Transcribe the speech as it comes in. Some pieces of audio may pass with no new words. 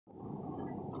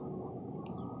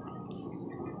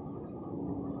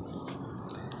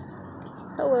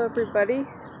Hello everybody,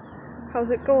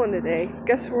 how's it going today?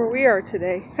 Guess where we are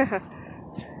today?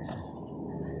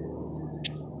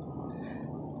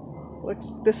 Look,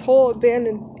 this whole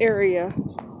abandoned area,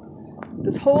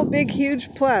 this whole big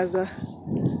huge plaza.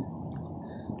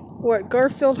 We're at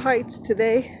Garfield Heights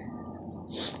today.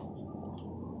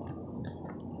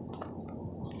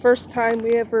 First time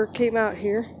we ever came out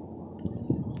here.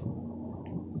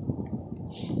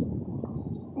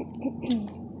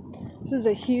 This is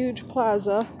a huge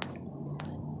plaza.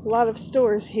 A lot of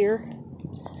stores here.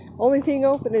 Only thing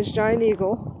open is Giant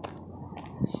Eagle.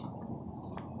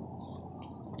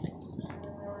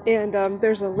 And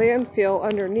there's a landfill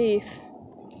underneath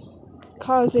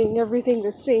causing everything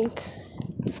to sink.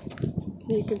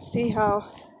 You can see how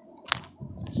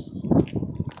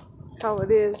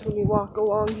it is when you walk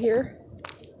along here.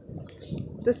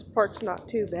 This part's not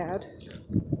too bad.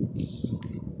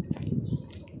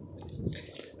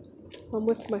 I'm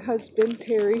with my husband,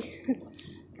 Terry.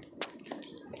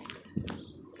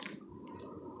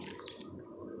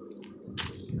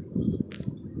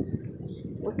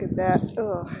 Look at that.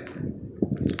 Ugh.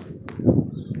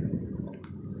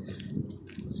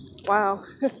 Wow.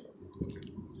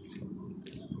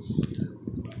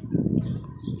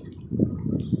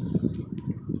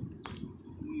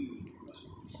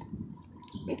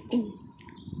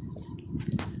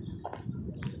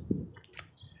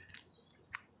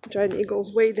 Giant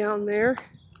Eagle's way down there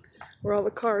where all the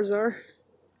cars are.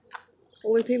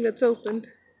 Only thing that's open.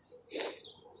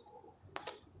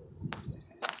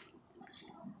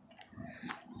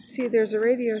 See, there's a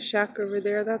Radio Shack over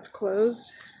there that's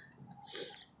closed.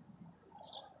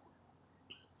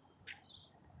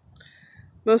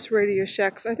 Most Radio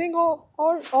Shacks, I think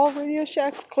all Radio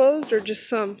Shacks closed, or just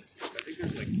some? I think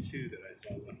there's like two that I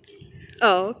saw left.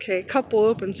 Oh, okay. A couple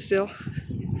open still.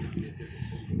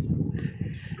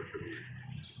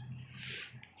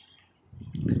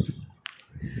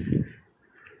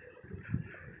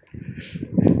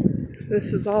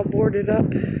 This is all boarded up.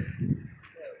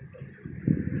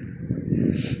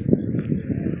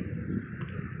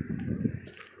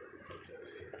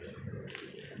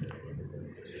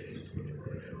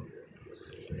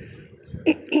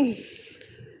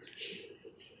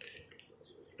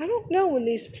 I don't know when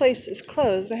these places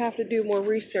close. I have to do more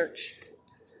research.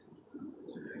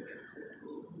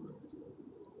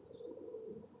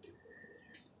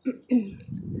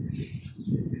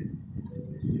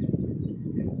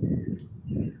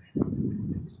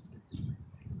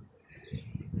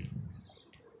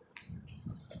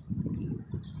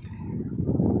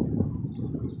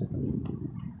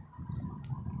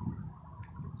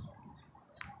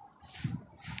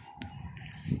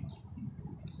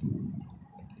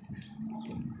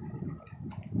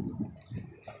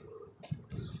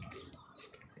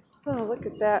 Oh, look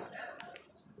at that.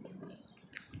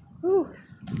 Whew.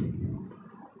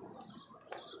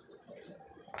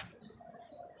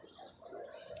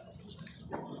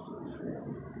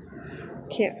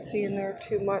 Can't see in there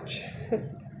too much.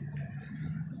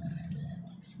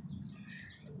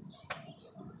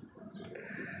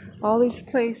 All these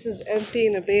places empty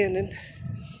and abandoned.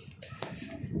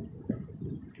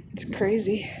 It's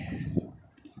crazy.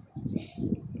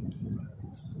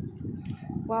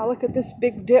 Wow, look at this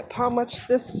big dip. How much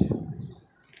this...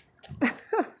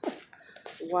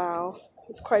 Wow,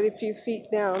 it's quite a few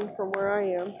feet down from where I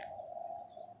am.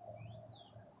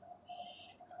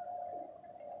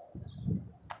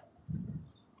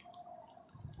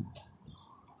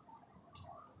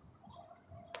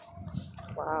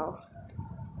 Wow.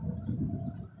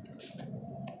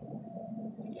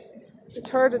 It's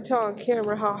hard to tell on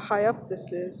camera how high up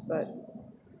this is, but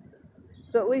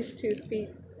it's at least 2 feet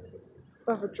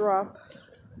of a drop.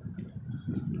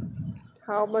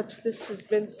 How much this has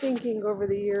been sinking over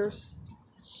the years.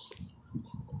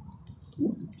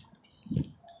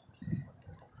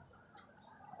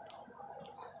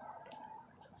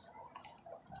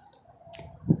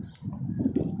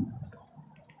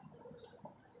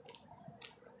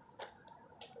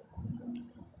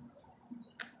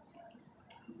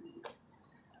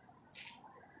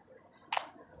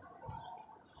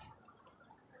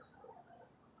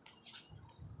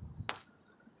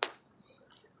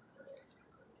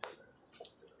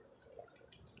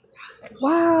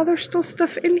 Wow, there's still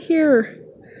stuff in here.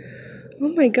 Oh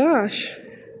my gosh.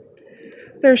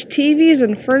 There's TVs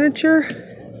and furniture.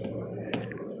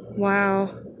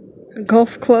 Wow. A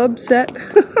golf club set.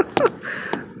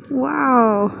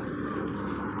 Wow.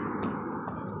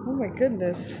 Oh my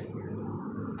goodness.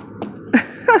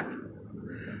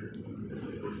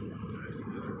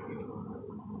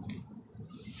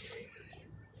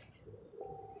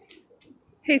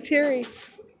 Hey Terry.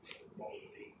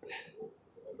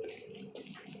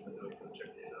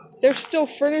 There's still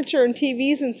furniture and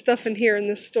TVs and stuff in here in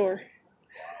this store.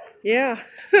 Yeah.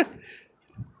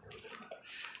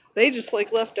 They just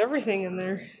like left everything in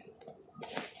there.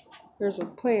 There's a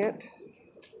plant.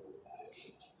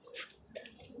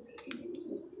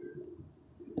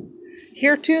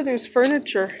 Here too, there's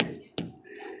furniture.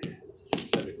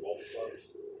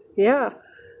 Yeah.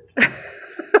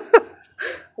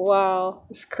 Wow,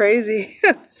 it's crazy.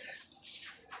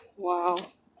 Wow.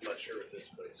 I'm not sure what this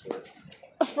place was.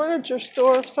 A furniture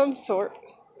store of some sort.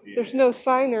 Yeah. There's no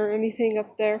sign or anything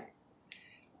up there.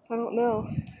 I don't know.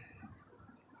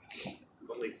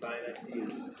 The only sign I see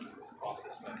is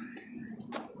office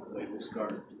space. Label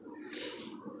scarf.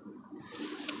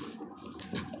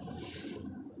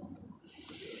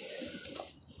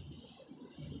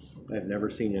 I've never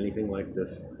seen anything like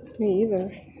this. Me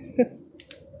either.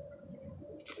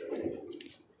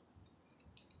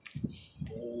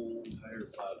 Whole entire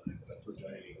plaza except for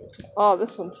Giant Eagle. Oh,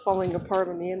 this one's falling apart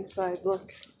on the inside.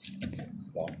 Look.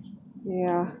 Wow.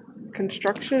 Yeah.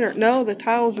 Construction or no, the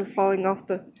tiles are falling off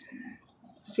the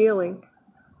ceiling.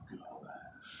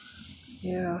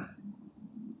 Yeah.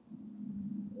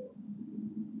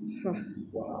 Huh.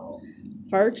 Wow.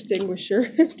 Fire extinguisher,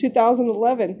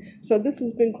 2011. So this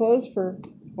has been closed for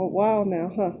a while now,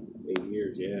 huh? 8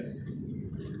 years, yeah.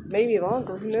 Maybe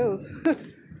longer, who knows?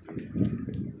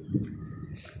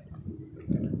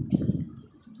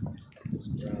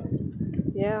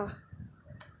 Yeah.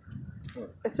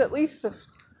 It's at least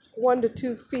 1 to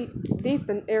 2 feet deep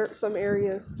in some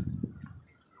areas.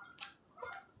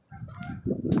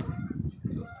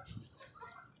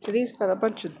 And he's got a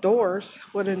bunch of doors,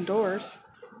 wooden doors.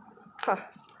 Huh.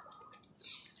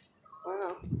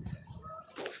 Wow.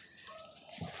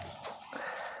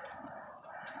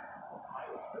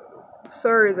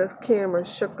 Sorry, the camera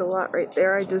shook a lot right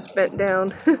there. I just bent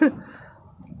down.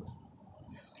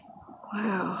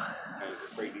 Wow. Kind of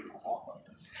afraid to even talk on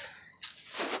this.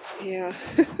 Yeah.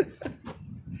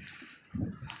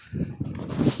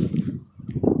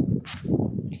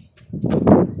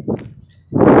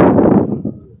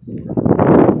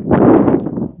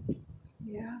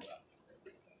 Yeah.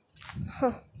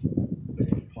 Huh.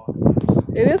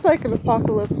 It is like an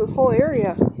apocalypse, this whole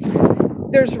area.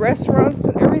 There's restaurants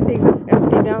and everything that's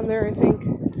empty down there, I think.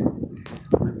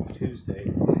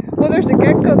 Tuesday. Well, there's a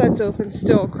Gecko that's open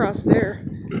still across there.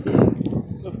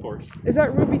 Of course. Is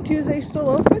that Ruby Tuesday still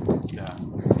open? Yeah.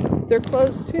 They're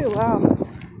closed too, wow.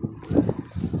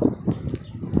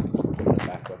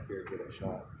 Back up here and get a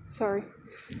shot. Sorry.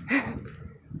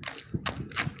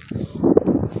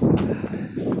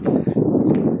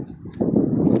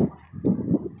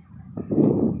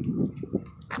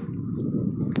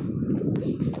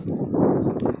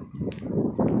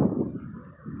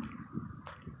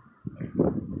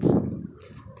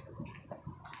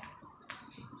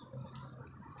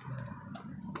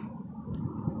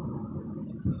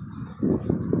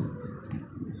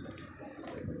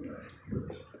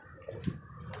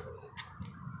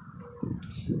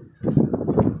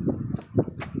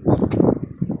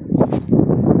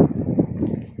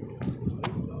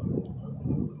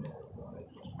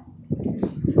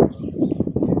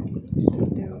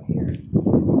 Down here.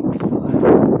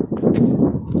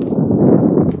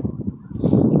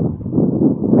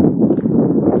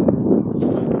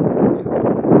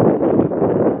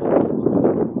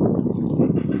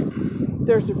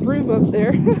 There's a broom up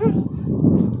there.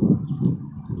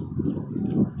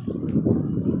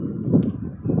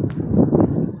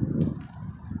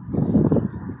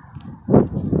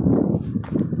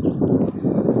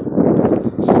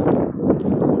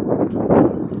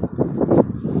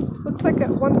 Looks like at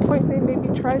one point they maybe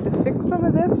tried to fix some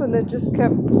of this and it just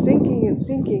kept sinking and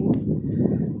sinking.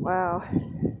 Wow.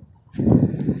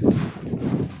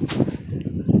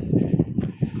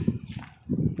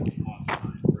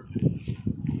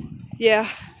 Yeah.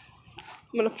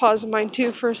 I'm gonna pause mine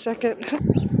too for a second.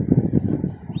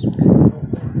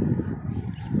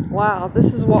 Wow,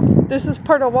 this is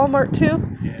part of Walmart too?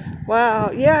 Yeah.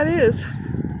 Wow, yeah it is.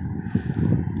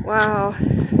 Wow.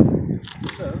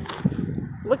 So,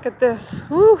 Look at this.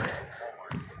 Woo.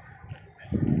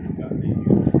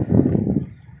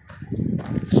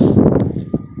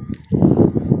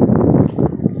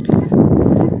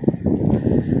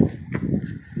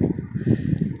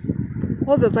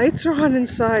 Oh, the lights are on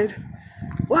inside.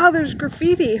 Wow, there's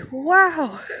graffiti.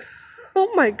 Wow.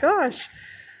 Oh my gosh.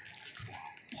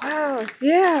 Wow.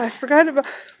 Yeah, I forgot about.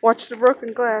 Watch the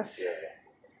broken glass. yeah.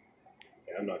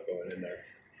 I'm not going in there.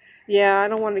 Yeah, I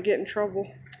don't want to get in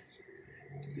trouble.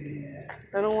 Yeah.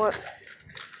 I don't want.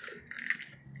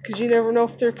 Because you never know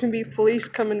if there can be police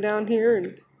coming down here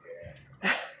and.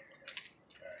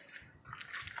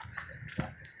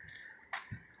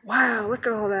 Wow, look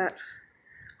at all that.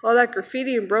 All that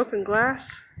graffiti and broken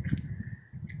glass.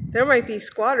 There might be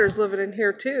squatters living in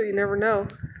here too, you never know.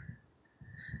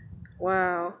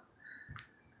 Wow.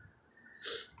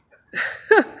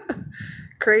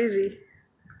 Crazy.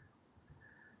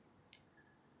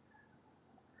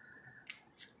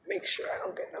 Make sure I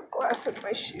don't get no glass in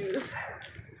my shoes.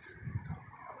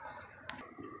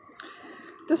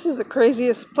 This is the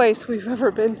craziest place we've ever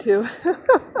been to.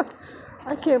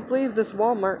 I can't believe this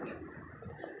Walmart.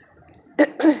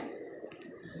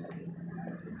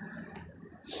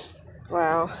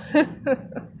 Wow.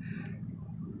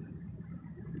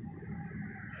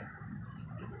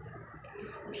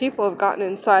 People have gotten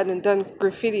inside and done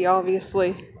graffiti,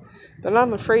 obviously, but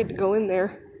I'm afraid to go in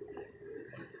there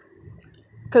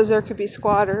because there could be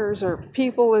squatters or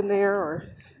people in there, or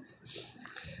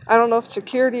I don't know if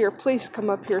security or police come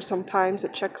up here sometimes to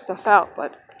check stuff out.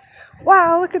 But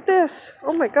wow, look at this.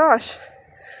 Oh my gosh.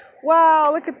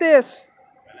 Wow, look at this.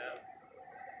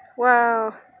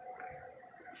 Wow.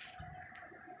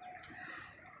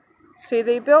 See,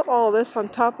 they built all this on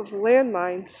top of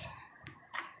landmines.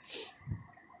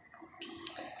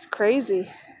 It's crazy.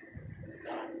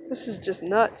 This is just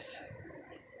nuts.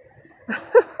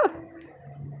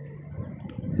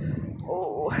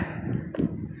 Oh.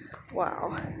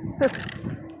 Wow.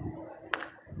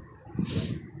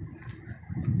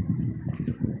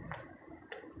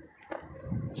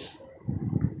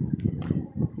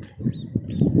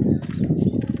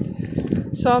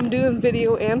 So I'm doing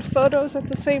video and photos at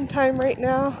the same time right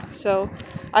now, so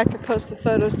I could post the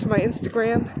photos to my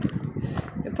Instagram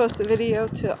and post the video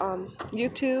to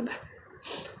YouTube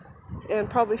and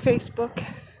probably Facebook.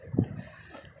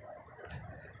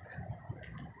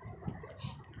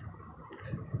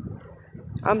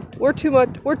 We're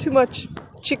too much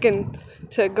chicken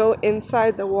to go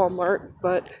inside the Walmart,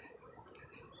 but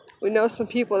we know some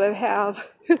people that have.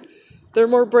 They're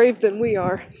more brave than we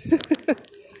are.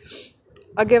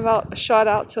 I'll give out a shout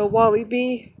out to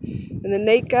Wally-B and the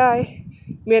Nate guy,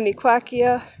 Manny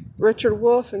Quackia, Richard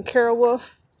Wolf and Carol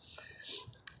Wolf,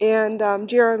 and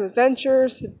GRM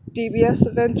Adventures, DBS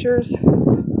Adventures,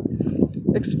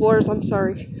 Explorers, I'm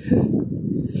sorry.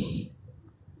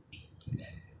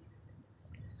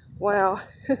 Wow.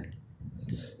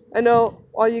 I know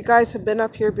all you guys have been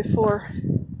up here before.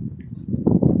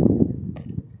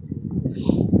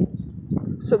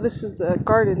 So this is the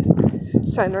garden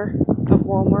center of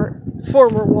Walmart,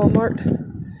 former Walmart.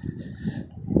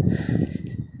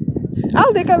 I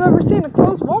don't think I've ever seen a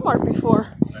closed Walmart before.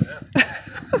 I have.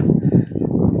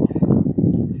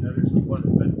 Yeah, there's one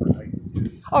in Garfield Heights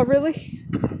too. Oh, really?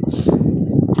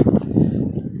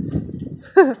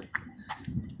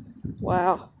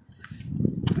 Wow.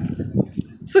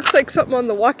 This looks like something on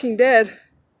The Walking Dead.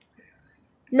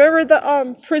 Remember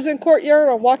the prison courtyard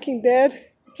on Walking Dead?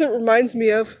 That's what it reminds me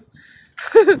of.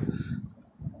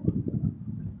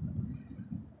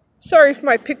 Sorry if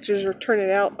my pictures are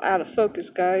turning out of focus,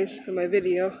 guys, in my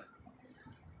video.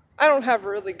 I don't have a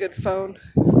really good phone,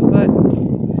 but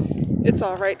it's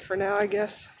alright for now, I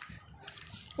guess.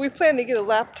 We plan to get a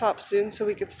laptop soon so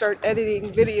we could start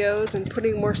editing videos and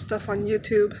putting more stuff on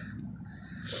YouTube.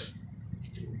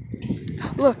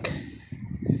 Look,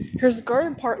 here's the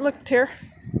garden part. Look, Tara.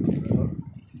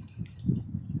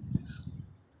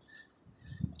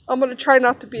 I'm going to try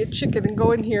not to be a chicken and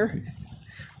go in here.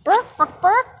 Bark, bark,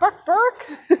 bark, bark, bark.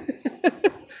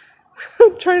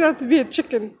 Try not to be a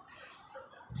chicken.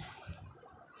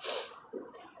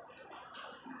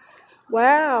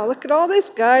 Wow, look at all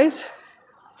this, guys.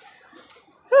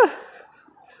 Huh.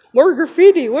 More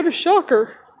graffiti, what a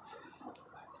shocker.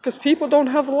 Because people don't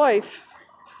have a life.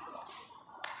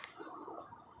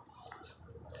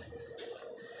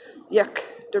 Yuck,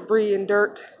 debris and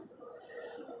dirt.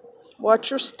 Watch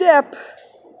your step.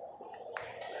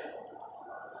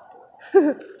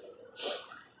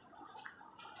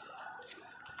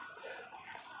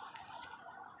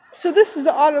 So this is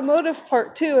the automotive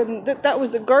part too, and that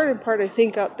was the garden part, I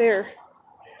think, out there.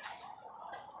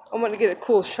 I want to get a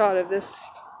cool shot of this.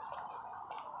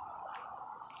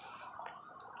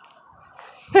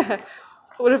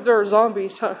 What if there were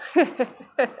zombies, huh?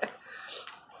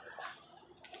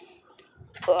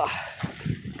 Ugh.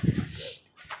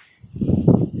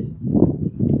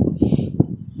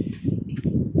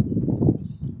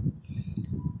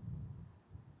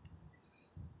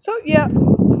 So yeah,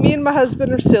 me and my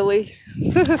husband are silly.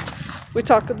 We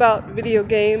talk about video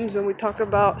games and we talk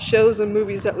about shows and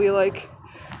movies that we like.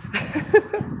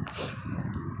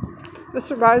 This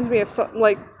reminds me of something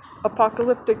like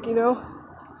apocalyptic, you know?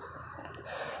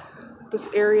 This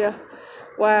area.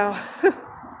 Wow.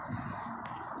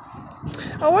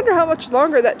 I wonder how much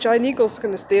longer that Giant Eagle's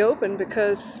going to stay open,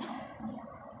 because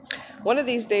one of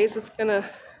these days it's going to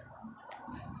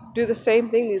do the same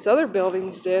thing these other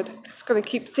buildings did. It's going to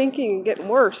keep sinking and getting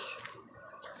worse.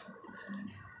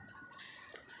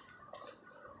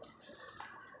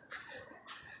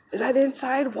 Is that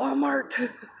inside Walmart?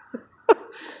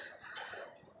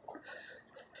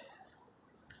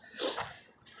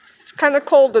 It's kind of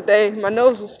cold today. My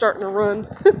nose is starting to run.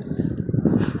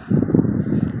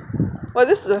 Well,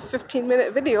 this is a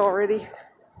 15-minute video already.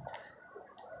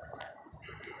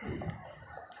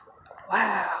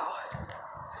 Wow.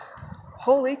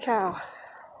 Holy cow.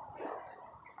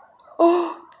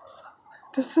 Oh,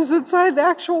 this is inside the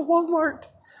actual Walmart.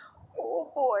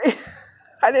 Oh boy.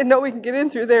 I didn't know we could get in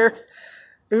through there.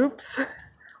 Oops.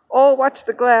 Oh, watch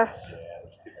the glass. Yeah,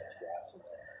 there's too much glass in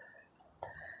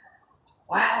there.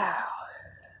 Wow.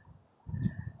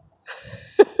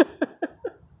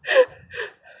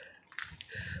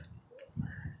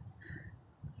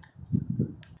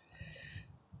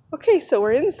 Okay, so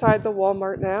we're inside the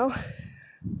Walmart now.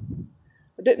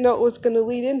 I didn't know it was going to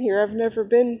lead in here. I've never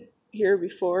been here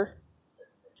before.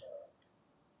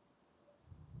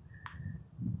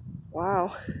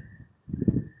 Wow.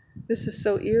 This is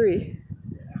so eerie.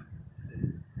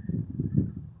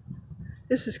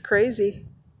 This is crazy.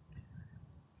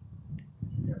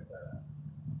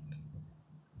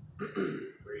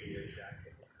 Radio Shack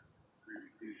and 3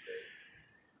 Tuesdays.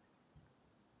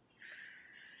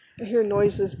 I hear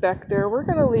noises back there. We're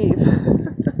going to leave.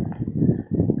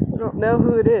 We don't know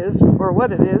who it is or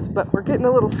what it is, but we're getting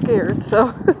a little scared,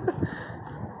 so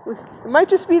it might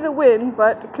just be the wind,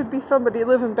 but it could be somebody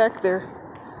living back there.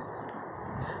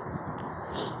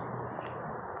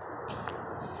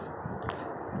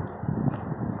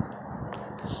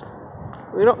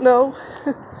 We don't know.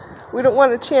 We don't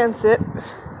want to chance it.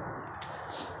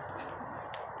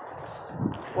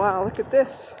 Wow, look at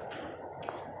this.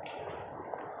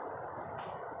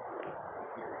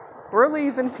 We're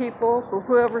leaving, people.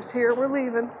 Whoever's here, we're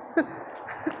leaving.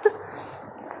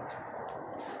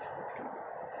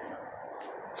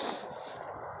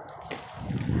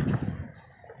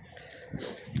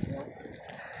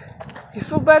 You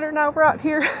feel better now we're out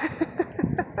here?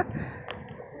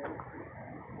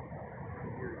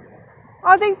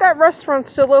 I think that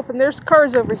restaurant's still open. There's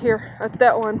cars over here at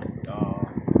that one.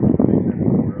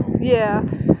 Yeah,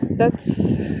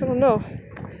 that's, I don't know.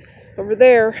 Over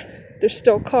there's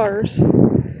still cars.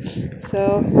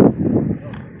 So,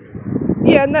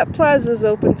 yeah, and that plaza's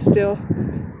open still.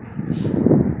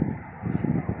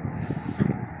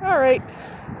 Alright.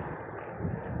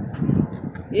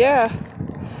 Yeah.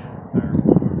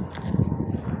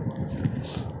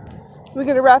 We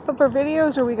gonna wrap up our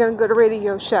videos, or are we gonna go to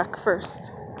Radio Shack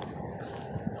first?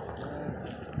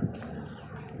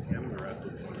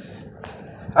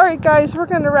 Alright guys, we're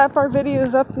gonna wrap our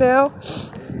videos up now.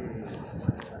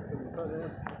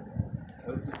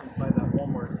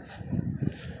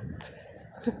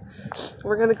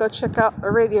 We're gonna go check out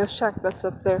a Radio Shack that's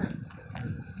up there.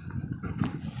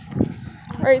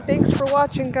 Alright, thanks for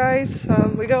watching, guys.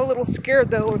 We got a little scared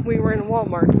though when we were in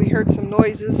Walmart. We heard some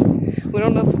noises. We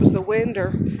don't know if it was the wind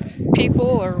or people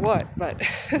or what, but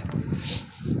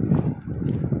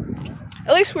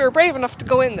at least we were brave enough to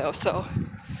go in though, so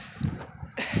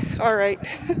alright.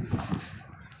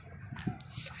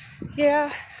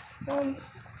 Yeah, gonna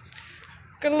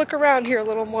look around here a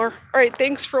little more. Alright,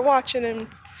 thanks for watching, and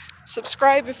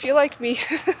subscribe if you like me.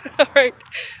 Alright,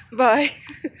 bye.